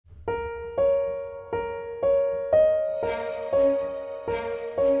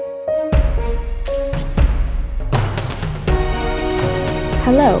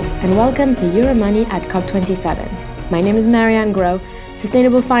Hello, and welcome to Euromoney at COP27. My name is Marianne Groh,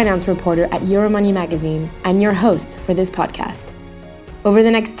 Sustainable Finance Reporter at Euromoney Magazine, and your host for this podcast. Over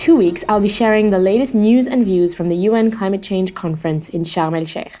the next 2 weeks, I'll be sharing the latest news and views from the UN Climate Change Conference in Sharm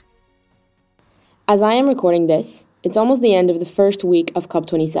el-Sheikh. As I am recording this, it's almost the end of the first week of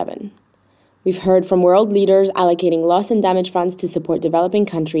COP27. We've heard from world leaders allocating loss and damage funds to support developing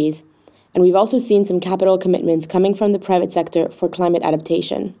countries, and we've also seen some capital commitments coming from the private sector for climate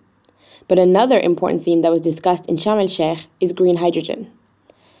adaptation. But another important theme that was discussed in Sharm el-Sheikh is green hydrogen.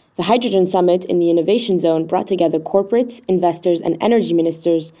 The Hydrogen Summit in the Innovation Zone brought together corporates, investors, and energy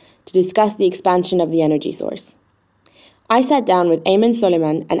ministers to discuss the expansion of the energy source. I sat down with Ayman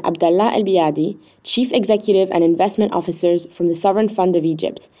Soleiman and Abdallah El-Biadi, Chief Executive and Investment Officers from the Sovereign Fund of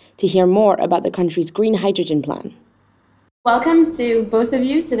Egypt, to hear more about the country's green hydrogen plan. Welcome to both of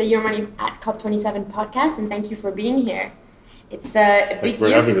you to the Euromoney at COP27 podcast, and thank you for being here. It's a big year. Thanks for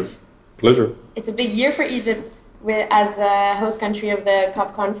having us. Pleasure. It's a big year for Egypt as a host country of the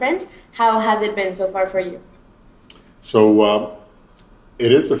COP conference. How has it been so far for you? So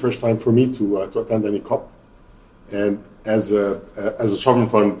it is the first time for me to attend any COP, and as a sovereign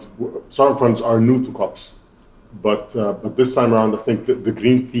fund, sovereign funds are new to COPs, but this time around, I think the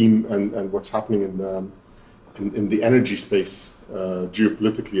green theme and what's happening in the energy space,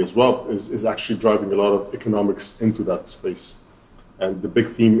 geopolitically as well, is actually driving a lot of economics into that space. And the big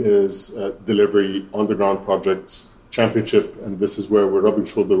theme is delivery, on-the-ground projects, championship, and this is where we're rubbing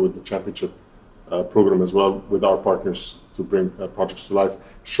shoulder with the championship program as well, with our partners to bring projects to life,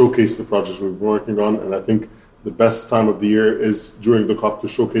 showcase the projects we've been working on, and I think the best time of the year is during the COP to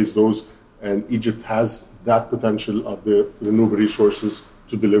showcase those, and Egypt has that potential of the renewable resources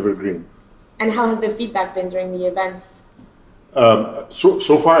to deliver green. And how has the feedback been during the events?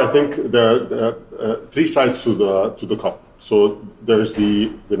 So far, I think there are three sides to the COP. So there's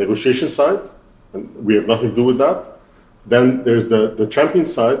the negotiation side, and we have nothing to do with that. Then there's the champion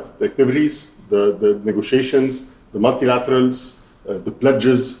side, the activities, the negotiations, the multilaterals, the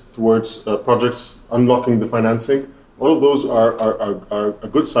pledges towards projects, unlocking the financing. All of those are a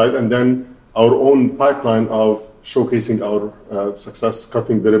good side, and then our own pipeline of showcasing our success,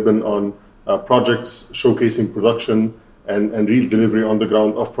 cutting the ribbon on projects, showcasing production and real delivery on the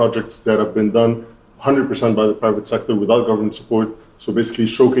ground of projects that have been done 100% by the private sector without government support. So basically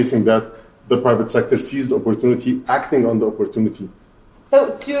showcasing that the private sector sees the opportunity, acting on the opportunity.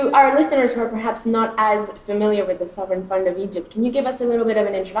 So to our listeners who are perhaps not as familiar with the Sovereign Fund of Egypt, can you give us a little bit of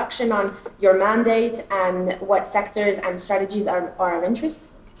an introduction on your mandate and what sectors and strategies are of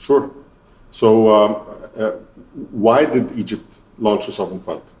interest? Sure. So why did Egypt launch a Sovereign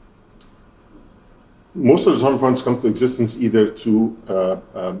Fund? Most of the sovereign funds come to existence either to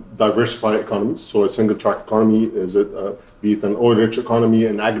diversify economies. So a single-track economy, be it an oil-rich economy,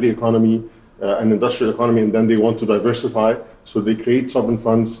 an agri-economy, an industrial economy, and then they want to diversify. So they create sovereign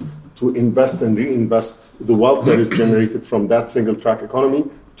funds to invest and reinvest the wealth that is generated from that single-track economy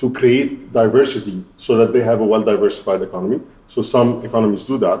to create diversity so that they have a well-diversified economy. So some economies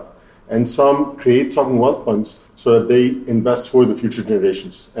do that. And some create sovereign wealth funds so that they invest for the future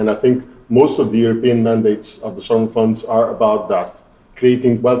generations. And I think most of the European mandates of the sovereign funds are about that,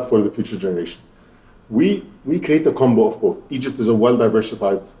 creating wealth for the future generation. We create a combo of both. Egypt is a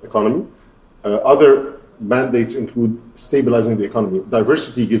well-diversified economy. Other mandates include stabilizing the economy.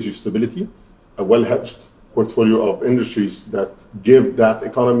 Diversity gives you stability, a well-hedged portfolio of industries that give that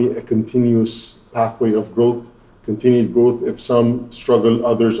economy a continuous pathway of growth, continued growth. If some struggle,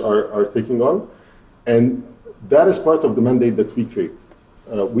 others are taking on. And that is part of the mandate that we create.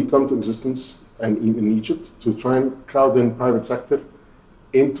 We come to existence and in Egypt to try and crowd in private sector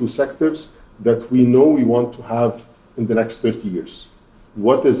into sectors that we know we want to have in the next 30 years.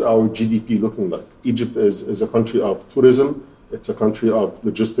 What is our GDP looking like? Egypt is a country of tourism. It's a country of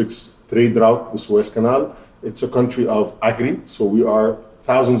logistics, trade route, the Suez Canal. It's a country of agri. So we are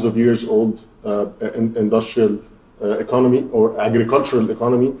thousands of years old industrial economy or agricultural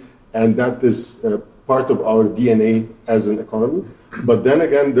economy, and that is part of our DNA as an economy. But then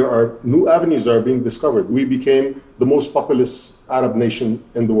again, there are new avenues that are being discovered. We became the most populous Arab nation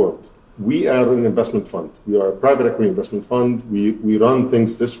in the world. We are an investment fund. We are a private equity investment fund. We run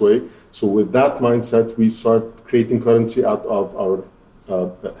things this way. So with that mindset, we start creating currency out of our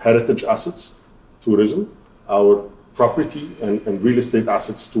heritage assets, tourism, our property and real estate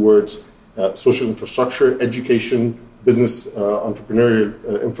assets towards social infrastructure, education, business,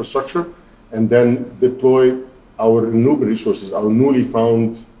 entrepreneurial infrastructure, and then deploy our renewable resources, our newly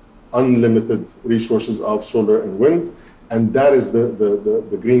found unlimited resources of solar and wind. And that is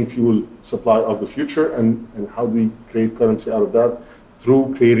the green fuel supply of the future. And how do we create currency out of that?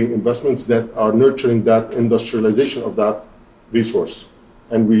 through creating investments that are nurturing that industrialization of that resource.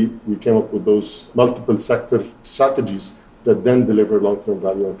 And we came up with those multiple sector strategies that then deliver long-term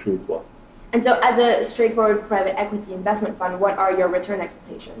value and create wealth. And so as a straightforward private equity investment fund, what are your return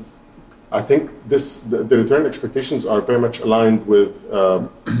expectations? I think the return expectations are very much aligned with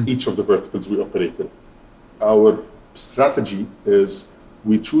each of the verticals we operate in. Our strategy is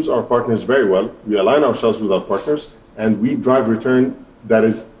we choose our partners very well, we align ourselves with our partners, and we drive return that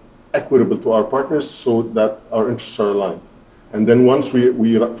is equitable to our partners so that our interests are aligned. And then once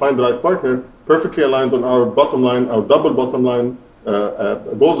we find the right partner, perfectly aligned on our bottom line, our double bottom line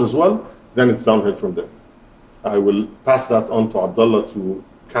goals as well, then it's downhill from there. I will pass that on to Abdullah to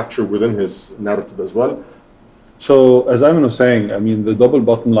capture within his narrative as well. So as Ayman was saying, I mean, the double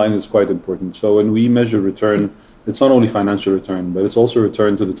bottom line is quite important. So when we measure return, it's not only financial return, but it's also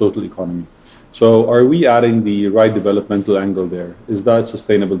return to the total economy. So are we adding the right developmental angle there? Is that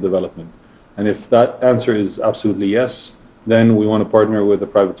sustainable development? And if that answer is absolutely yes, then we want to partner with a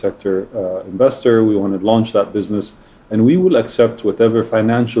private sector investor. We want to launch that business, and we will accept whatever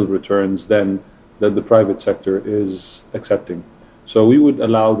financial returns then that the private sector is accepting. So we would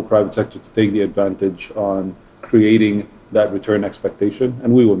allow the private sector to take the advantage on creating that return expectation,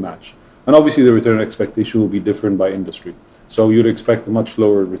 and we will match. And obviously the return expectation will be different by industry. So you'd expect a much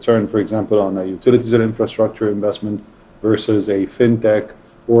lower return, for example, on a utilities and infrastructure investment versus a fintech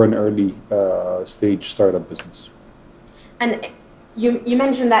or an early stage startup business. And you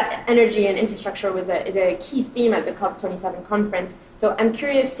mentioned that energy and infrastructure is a key theme at the COP27 conference. So I'm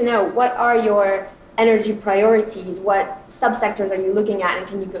curious to know, what are your energy priorities? What subsectors are you looking at? And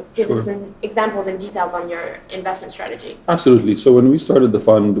can you give us some examples and details on your investment strategy? Absolutely. So when we started the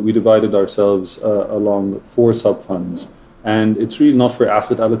fund, we divided ourselves along 4 sub-funds. And it's really not for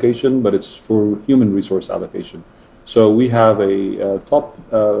asset allocation, but it's for human resource allocation. So we have a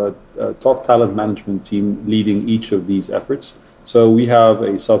top talent management team leading each of these efforts. So we have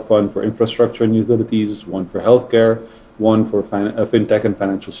a sub-fund for infrastructure and utilities, one for healthcare, one for fintech and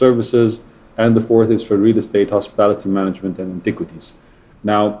financial services, and the 4th is for real estate, hospitality management, and antiquities.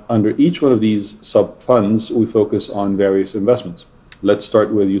 Now, under each one of these sub-funds, we focus on various investments. Let's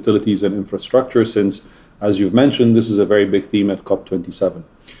start with utilities and infrastructure, since, as you've mentioned, this is a very big theme at COP27.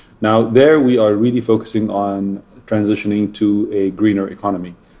 Now, there we are really focusing on transitioning to a greener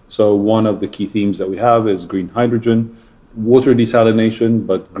economy. So one of the key themes that we have is green hydrogen, water desalination,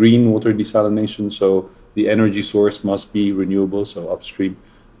 but green water desalination. So the energy source must be renewable, so upstream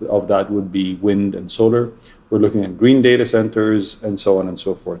of that would be wind and solar. We're looking at green data centers and so on and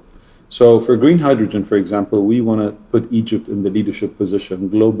so forth. So for green hydrogen, for example, we want to put Egypt in the leadership position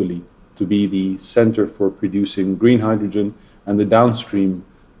globally to be the center for producing green hydrogen and the downstream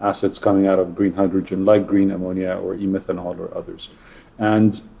assets coming out of green hydrogen, like green ammonia or e-methanol or others.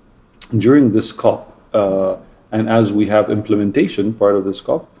 And during this COP, and as we have implementation part of this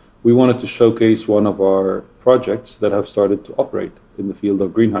COP, we wanted to showcase one of our projects that have started to operate in the field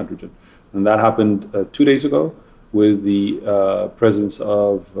of green hydrogen. And that happened 2 days ago with the presence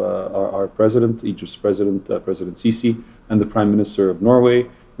of our president, Egypt's president, President Sisi, and the Prime Minister of Norway,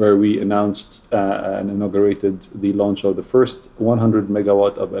 where we announced and inaugurated the launch of the first 100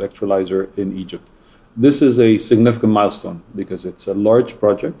 megawatt of electrolyzer in Egypt. This is a significant milestone because it's a large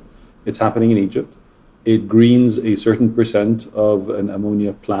project. It's happening in Egypt. It greens a certain percent of an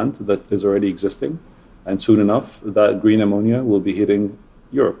ammonia plant that is already existing. And soon enough, that green ammonia will be hitting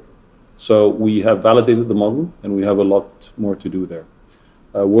Europe. So we have validated the model, and we have a lot more to do there.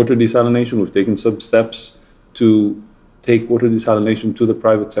 Water desalination, we've taken some steps to take water desalination to the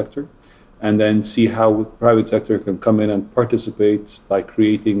private sector, and then see how the private sector can come in and participate by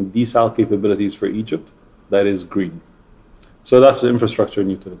creating desal capabilities for Egypt that is green. So that's the infrastructure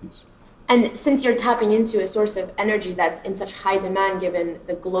and utilities. And since you're tapping into a source of energy that's in such high demand given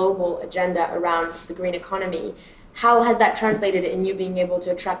the global agenda around the green economy, how has that translated in you being able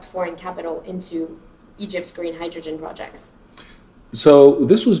to attract foreign capital into Egypt's green hydrogen projects? So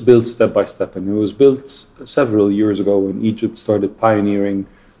this was built step by step, and it was built several years ago when Egypt started pioneering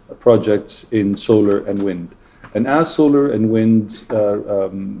projects in solar and wind. And as solar and wind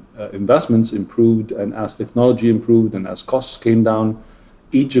investments improved, and as technology improved, and as costs came down,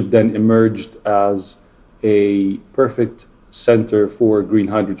 Egypt then emerged as a perfect center for green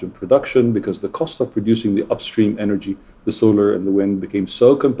hydrogen production because the cost of producing the upstream energy, the solar and the wind, became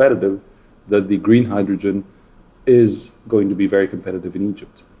so competitive that the green hydrogen is going to be very competitive in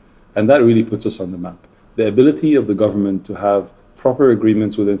Egypt. And that really puts us on the map. The ability of the government to have proper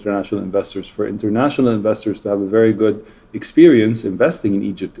agreements with international investors, for international investors to have a very good experience investing in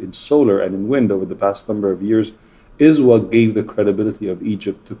Egypt in solar and in wind over the past number of years, is what gave the credibility of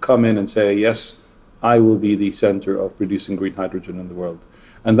Egypt to come in and say, yes, I will be the center of producing green hydrogen in the world.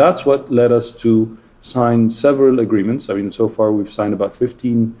 And that's what led us to sign several agreements. I mean, so far we've signed about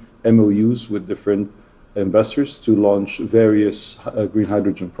 15 MOUs with different investors to launch various green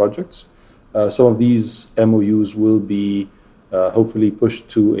hydrogen projects. Some of these MOUs will be hopefully pushed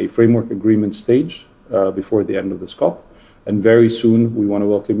to a framework agreement stage before the end of this COP. And very soon we want to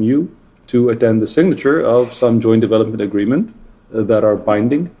welcome you to attend the signature of some joint development agreement that are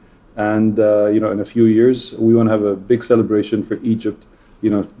binding. And in a few years, we want to have a big celebration for Egypt,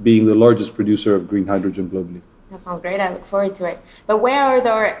 being the largest producer of green hydrogen globally. That sounds great. I look forward to it. But where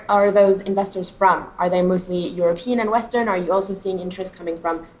are those investors from? Are they mostly European and Western? Are you also seeing interest coming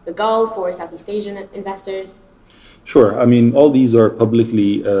from the Gulf or Southeast Asian investors? Sure. I mean, all these are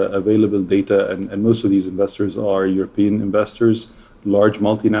publicly available data, and most of these investors are European investors, large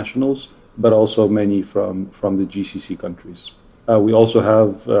multinationals, but also many from the GCC countries. We also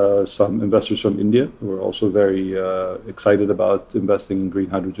have some investors from India who are also very excited about investing in green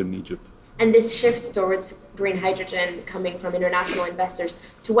hydrogen in Egypt. And this shift towards green hydrogen coming from international investors,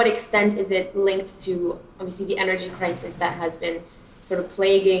 to what extent is it linked to, obviously, the energy crisis that has been sort of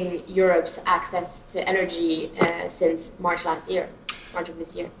plaguing Europe's access to energy since March of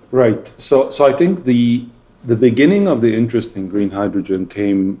this year? Right. So I think the beginning of the interest in green hydrogen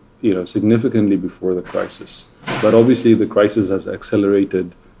came significantly before the crisis. But obviously the crisis has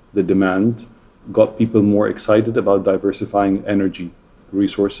accelerated the demand, got people more excited about diversifying energy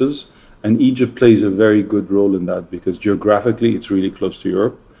resources. And Egypt plays a very good role in that because geographically it's really close to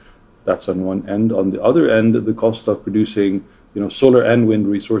Europe. That's on one end. On the other end, the cost of producing solar and wind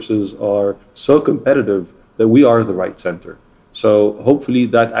resources are so competitive that we are the right center. So hopefully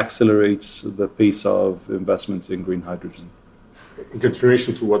that accelerates the pace of investments in green hydrogen. In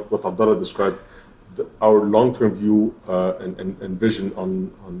continuation to what Abdallah described, our long-term view and vision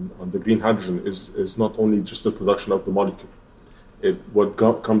on the green hydrogen is not only just the production of the molecule, what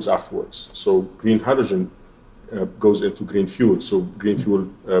comes afterwards. So green hydrogen goes into green fuel. So green fuel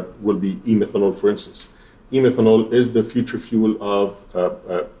will be e-methanol, for instance. E-methanol is the future fuel of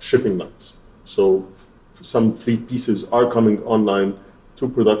shipping lines. So some fleet pieces are coming online to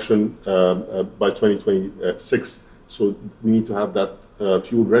production by 2026. So we need to have that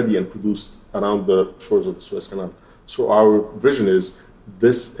fuel ready and produced around the shores of the Suez Canal. So our vision is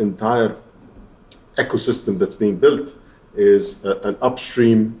this entire ecosystem that's being built is an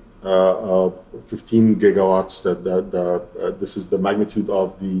upstream of 15 gigawatts. This is the magnitude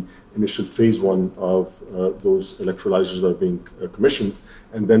of the initial phase one of those electrolyzers that are being commissioned,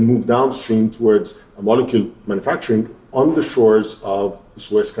 and then move downstream towards a molecule manufacturing on the shores of the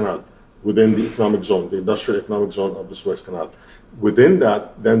Suez Canal, within the economic zone, the industrial economic zone of the Suez Canal. Within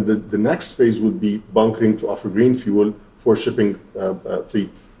that, then the next phase would be bunkering to offer green fuel for shipping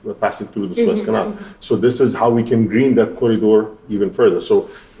fleet passing through the Suez Canal. So this is how we can green that corridor even further. So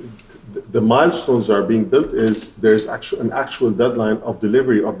the milestones that are being built is there's an actual deadline of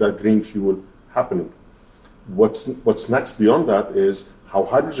delivery of that green fuel happening. What's next beyond that is how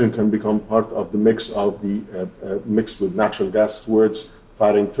hydrogen can become part of the mix of the mix with natural gas towards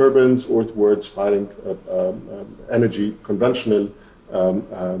firing turbines or towards firing energy, conventional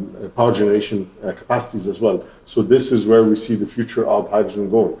power generation capacities as well. So this is where we see the future of hydrogen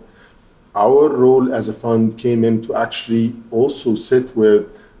going. Our role as a fund came in to actually also sit with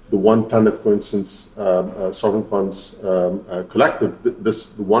the One Planet, for instance, sovereign funds collective.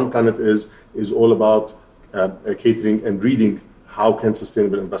 The One Planet is all about catering and reading how can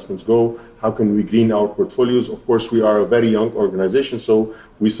sustainable investments go, how can we green our portfolios. Of course, we are a very young organization, so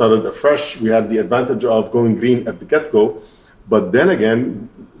we started afresh. We had the advantage of going green at the get-go, but then again,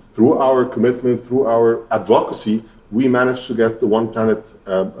 through our commitment, through our advocacy, we managed to get the One Planet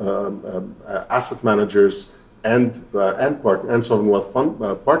asset managers and sovereign wealth fund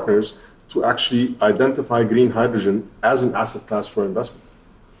partners to actually identify green hydrogen as an asset class for investment.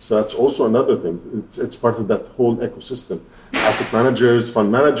 So that's also another thing. It's part of that whole ecosystem. Asset managers,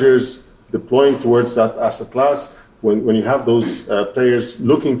 fund managers deploying towards that asset class. When you have those players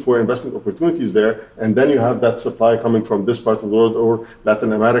looking for investment opportunities there, and then you have that supply coming from this part of the world or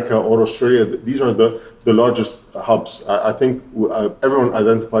Latin America or Australia, these are the largest hubs. I think everyone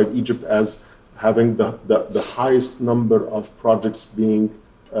identified Egypt as having the highest number of projects being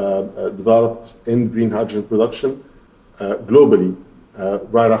developed in green hydrogen production globally,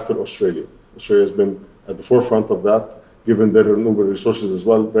 right after Australia. Australia has been at the forefront of that, given their renewable resources as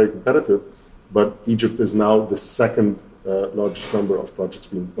well, very competitive. But Egypt is now the second largest number of projects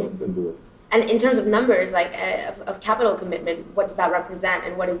being developed in the world. And in terms of numbers, like of capital commitment, what does that represent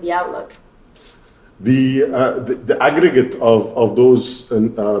and what is the outlook? The aggregate of those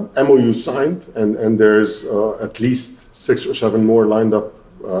MOUs signed, and there's at least 6 or 7 more lined up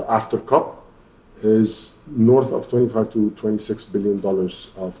after COP, is north of $25 to $26 billion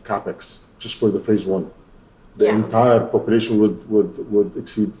of capex just for the phase 1. The entire population would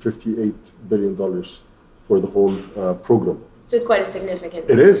exceed $58 billion for the whole program. So it's quite a significant.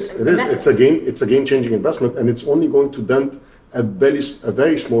 It is. It's a game-changing investment, and it's only going to dent a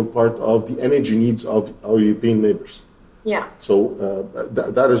very small part of the energy needs of our European neighbors. Yeah. So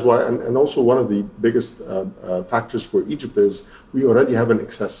that is why, and also one of the biggest factors for Egypt is we already have an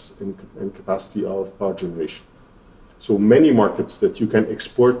excess in capacity of power generation. So many markets that you can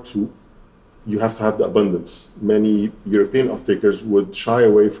export to, you have to have the abundance. Many European off-takers would shy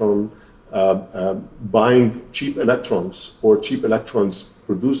away from buying cheap electrons or cheap electrons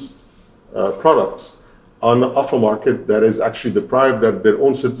produced products off a market that is actually deprived, that their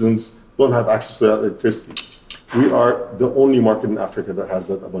own citizens don't have access to that electricity. We are the only market in Africa that has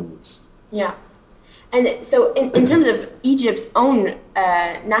that abundance. Yeah. And so in terms of Egypt's own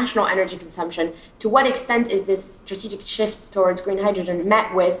national energy consumption, to what extent is this strategic shift towards green hydrogen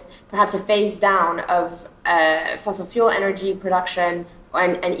met with perhaps a phase down of fossil fuel energy production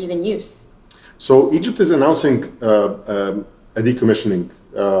and even use? So Egypt is announcing a decommissioning.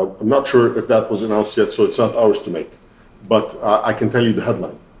 I'm not sure if that was announced yet, so it's not ours to make. But I can tell you the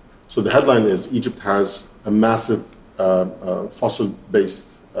headline. So the headline is Egypt has a massive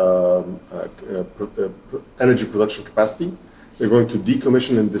fossil-based energy production capacity. They're going to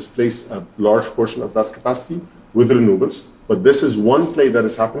decommission and displace a large portion of that capacity with renewables. But this is one play that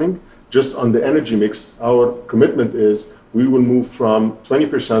is happening. Just on the energy mix, our commitment is we will move from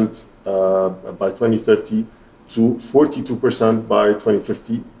 20% by 2030 to 42% by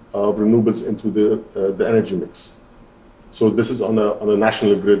 2050 of renewables into the energy mix. So this is on a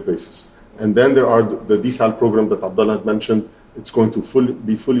national grid basis. And then there are the desal program that Abdullah had mentioned. It's going to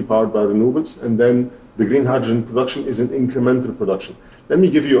be fully powered by renewables. And then the green hydrogen production is an incremental production. Let me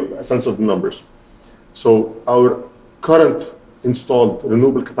give you a sense of the numbers. So our current installed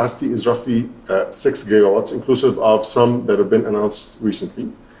renewable capacity is roughly 6 gigawatts, inclusive of some that have been announced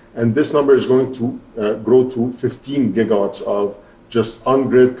recently. And this number is going to grow to 15 gigawatts of just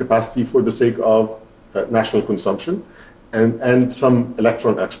on-grid capacity for the sake of national consumption and some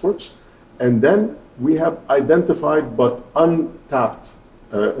electron exports. And then we have identified but untapped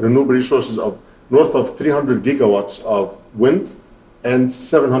renewable resources of north of 300 gigawatts of wind and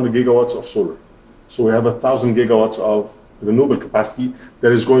 700 gigawatts of solar. So we have 1,000 gigawatts of renewable capacity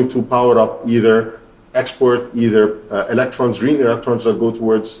that is going to power up either electrons, green electrons that go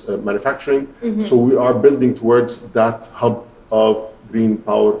towards manufacturing. Mm-hmm. So we are building towards that hub of green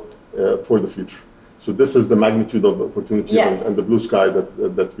power for the future. So this is the magnitude of the opportunity. Yes. and the blue sky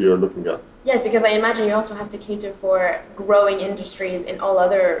that we are looking at. Yes, because I imagine you also have to cater for growing industries in all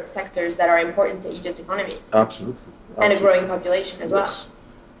other sectors that are important to Egypt's economy. Absolutely. And a growing population as well. Yes.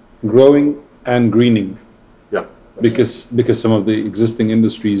 Growing and greening. Yeah. Because some of the existing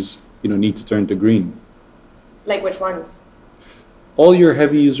industries, need to turn to green. Like which ones? All your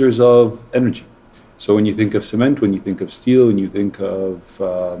heavy users of energy. So when you think of cement, when you think of steel, when you think of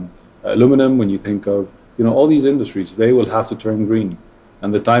aluminum, when you think of all these industries, they will have to turn green.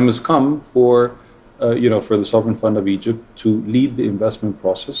 And the time has come for the Sovereign Fund of Egypt to lead the investment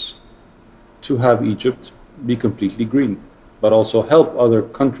process, to have Egypt be completely green, but also help other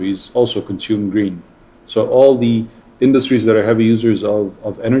countries also consume green. So all the industries that are heavy users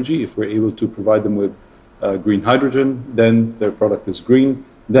of energy, if we're able to provide them with green hydrogen, then their product is green,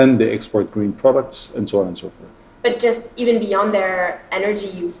 then they export green products, and so on and so forth. But just even beyond their energy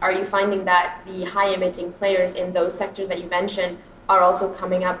use, are you finding that the high-emitting players in those sectors that you mentioned are also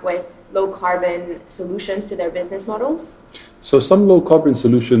coming up with low-carbon solutions to their business models? So some low-carbon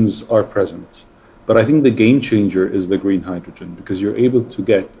solutions are present, but I think the game changer is the green hydrogen, because you're able to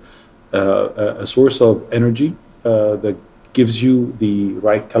get a source of energy that gives you the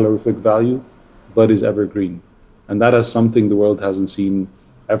right calorific value, but is evergreen. And that is something the world hasn't seen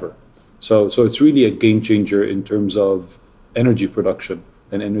ever. So it's really a game changer in terms of energy production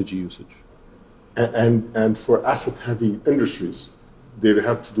and energy usage. And for asset-heavy industries, they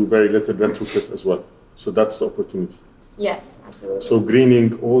have to do very little retrofit as well. So that's the opportunity. Yes, absolutely. So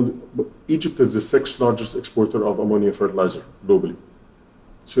greening Egypt is the 6th largest exporter of ammonia fertilizer globally.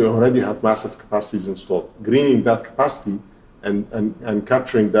 So you already have massive capacities installed. Greening that capacity and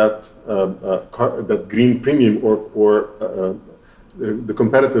capturing that green premium or the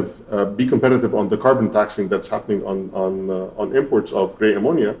competitive, be competitive on the carbon taxing that's happening on imports of gray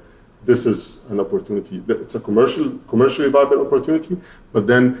ammonia this is an opportunity. It's a commercially viable opportunity, but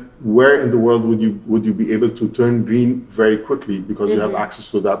then where in the world would you be able to turn green very quickly because you have access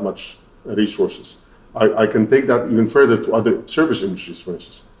to that much resources? I can take that even further to other service industries, for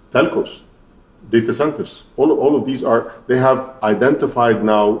instance, telcos, data centers. All of these they have identified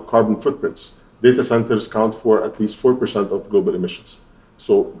now carbon footprints. Data centers count for at least 4% of global emissions.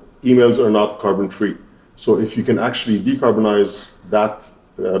 So emails are not carbon free. So if you can actually decarbonize that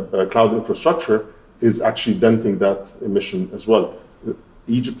cloud infrastructure, is actually denting that emission as well.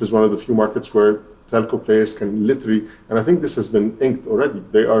 Egypt is one of the few markets where telco players can literally, and I think this has been inked already,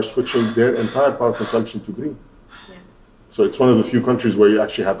 they are switching their entire power consumption to green. Yeah. So it's one of the few countries where you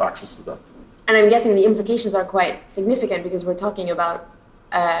actually have access to that. And I'm guessing the implications are quite significant because we're talking about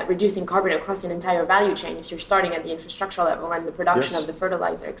reducing carbon across an entire value chain if you're starting at the infrastructure level and the production of the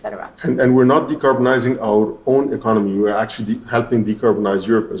fertilizer, etc. And we're not decarbonizing our own economy, we're actually helping decarbonize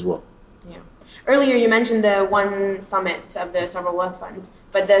Europe as well. Yeah. Earlier you mentioned the one summit of the sovereign wealth funds,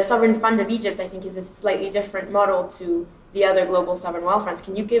 but the Sovereign Fund of Egypt, I think, is a slightly different model to the other global sovereign wealth funds.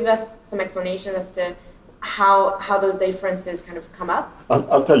 Can you give us some explanation as to how those differences kind of come up?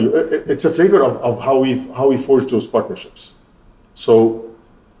 I'll tell you, it's a flavor of how we forge those partnerships. So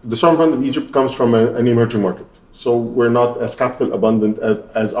the Sovereign Fund of Egypt comes from an emerging market. So we're not as capital abundant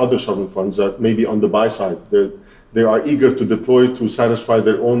as other sovereign funds that maybe on the buy side. They are eager to deploy to satisfy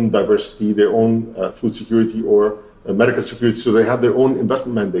their own diversity, their own food security or medical security. So they have their own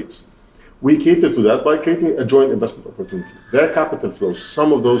investment mandates. We cater to that by creating a joint investment opportunity. Their capital flows,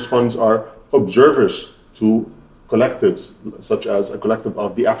 some of those funds are observers to collectives, such as a collective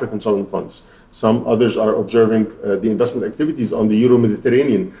of the African sovereign funds. Some others are observing the investment activities on the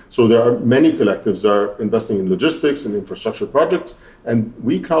Euro-Mediterranean. So there are many collectives that are investing in logistics and infrastructure projects, and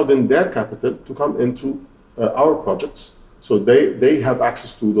we crowd in their capital to come into our projects. So they have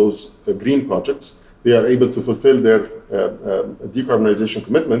access to those green projects. They are able to fulfill their decarbonization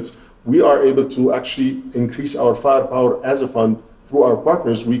commitments. We are able to actually increase our firepower as a fund through our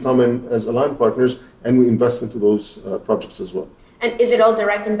partners. We come in as aligned partners and we invest into those projects as well. And is it all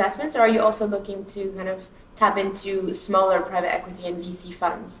direct investments, or are you also looking to kind of tap into smaller private equity and VC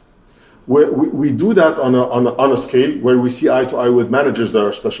funds? We do that on a scale where we see eye to eye with managers that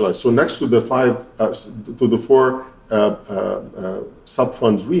are specialized. So next to the four sub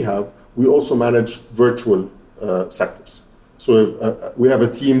funds we have, we also manage virtual sectors. So we have a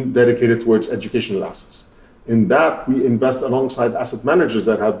team dedicated towards educational assets. In that, we invest alongside asset managers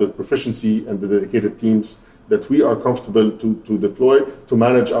that have the proficiency and the dedicated teams that we are comfortable to deploy to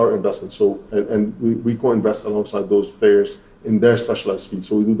manage our investments. So, and we co-invest alongside those players in their specialized fields.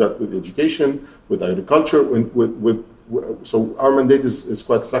 So we do that with education, with agriculture, so our mandate is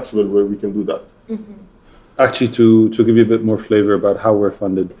quite flexible where we can do that. Mm-hmm. Actually, to give you a bit more flavor about how we're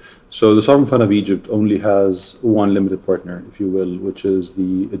funded, so the Sovereign Fund of Egypt only has one limited partner, if you will, which is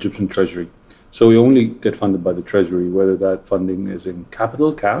the Egyptian Treasury. So we only get funded by the Treasury, whether that funding is in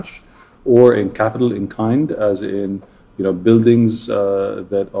capital, cash, or in capital in kind, as in buildings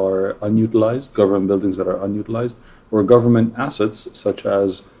that are unutilized, government buildings that are unutilized, or government assets such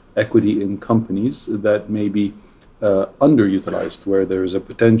as equity in companies that may be underutilized, where there is a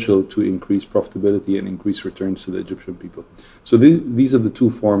potential to increase profitability and increase returns to the Egyptian people. So these are the two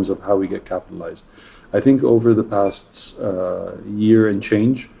forms of how we get capitalized. I think over the past year and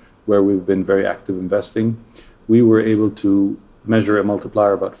change, where we've been very active investing, we were able to measure a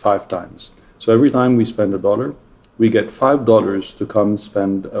multiplier about 5 times. So every time we spend $1, we get $5 to come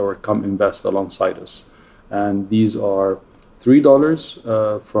spend or come invest alongside us. And these are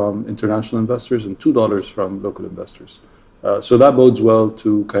 $3 from international investors and $2 from local investors. So that bodes well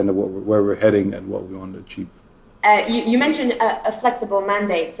to kind of where we're heading and what we want to achieve. You mentioned a flexible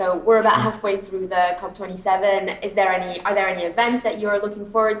mandate. So we're about halfway through the COP27. Are there any events that you're looking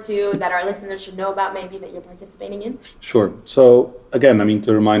forward to that our listeners should know about, maybe, that you're participating in? Sure. So again,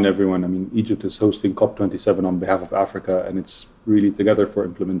 to remind everyone, Egypt is hosting COP27 on behalf of Africa, and it's really together for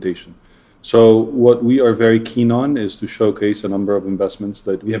implementation. So what we are very keen on is to showcase a number of investments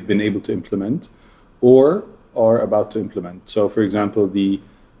that we have been able to implement or are about to implement. So for example, the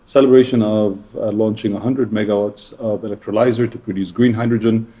celebration of launching 100 megawatts of electrolyzer to produce green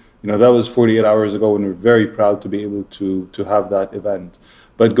hydrogen. That was 48 hours ago, and we're very proud to be able to have that event.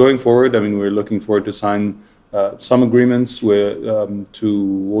 But going forward, we're looking forward to sign some agreements to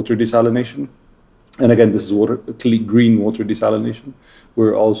water desalination. And again, this is green water desalination.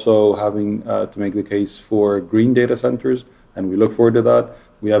 We're also having to make the case for green data centers, and we look forward to that.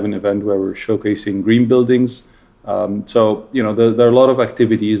 We have an event where we're showcasing green buildings. So there are a lot of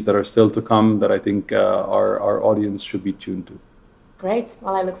activities that are still to come that I think our audience should be tuned to. Great.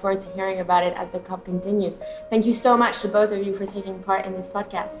 Well, I look forward to hearing about it as the COP continues. Thank you so much to both of you for taking part in this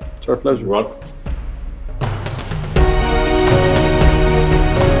podcast. It's our pleasure. You're welcome.